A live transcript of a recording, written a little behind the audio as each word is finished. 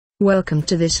Welcome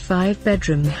to this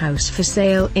 5-bedroom house for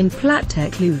sale in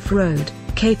Plattekloof Road,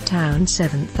 Cape Town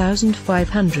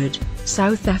 7500,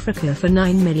 South Africa for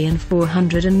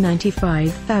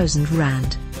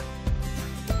R9,495,000.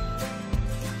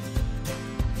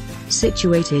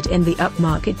 Situated in the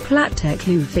upmarket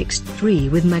Plattekloof Ext3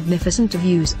 with magnificent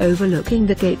views overlooking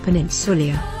the Cape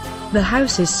Peninsulia. The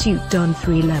house is suited on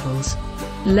 3 levels.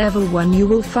 Level 1 you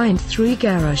will find 3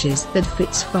 garages that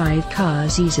fits 5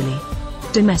 cars easily.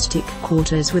 Domestic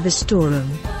quarters with a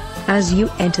storeroom. As you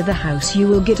enter the house you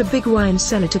will get a big wine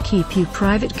cellar to keep your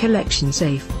private collection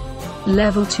safe.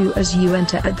 Level 2 as you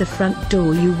enter at the front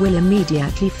door you will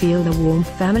immediately feel the warm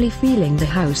family feeling the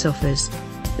house offers.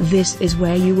 This is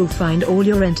where you will find all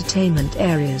your entertainment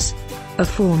areas. A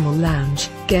formal lounge,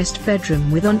 guest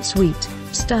bedroom with ensuite,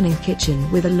 stunning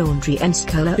kitchen with a laundry and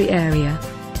scullery area.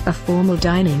 A formal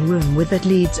dining room that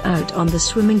leads out on the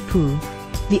swimming pool.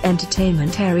 The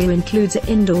entertainment area includes an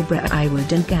indoor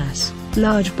wood and gas,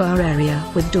 large bar area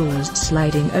with doors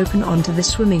sliding open onto the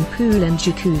swimming pool and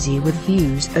jacuzzi with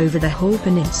views over the whole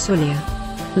peninsula.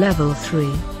 Level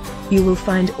 3. You will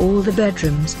find all the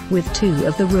bedrooms, with 2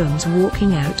 of the rooms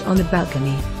walking out on a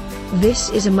balcony. This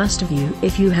is a must-view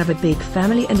if you have a big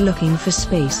family and looking for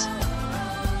space.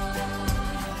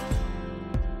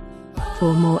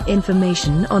 For more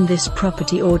information on this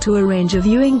property or to arrange a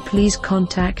viewing please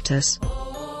contact us.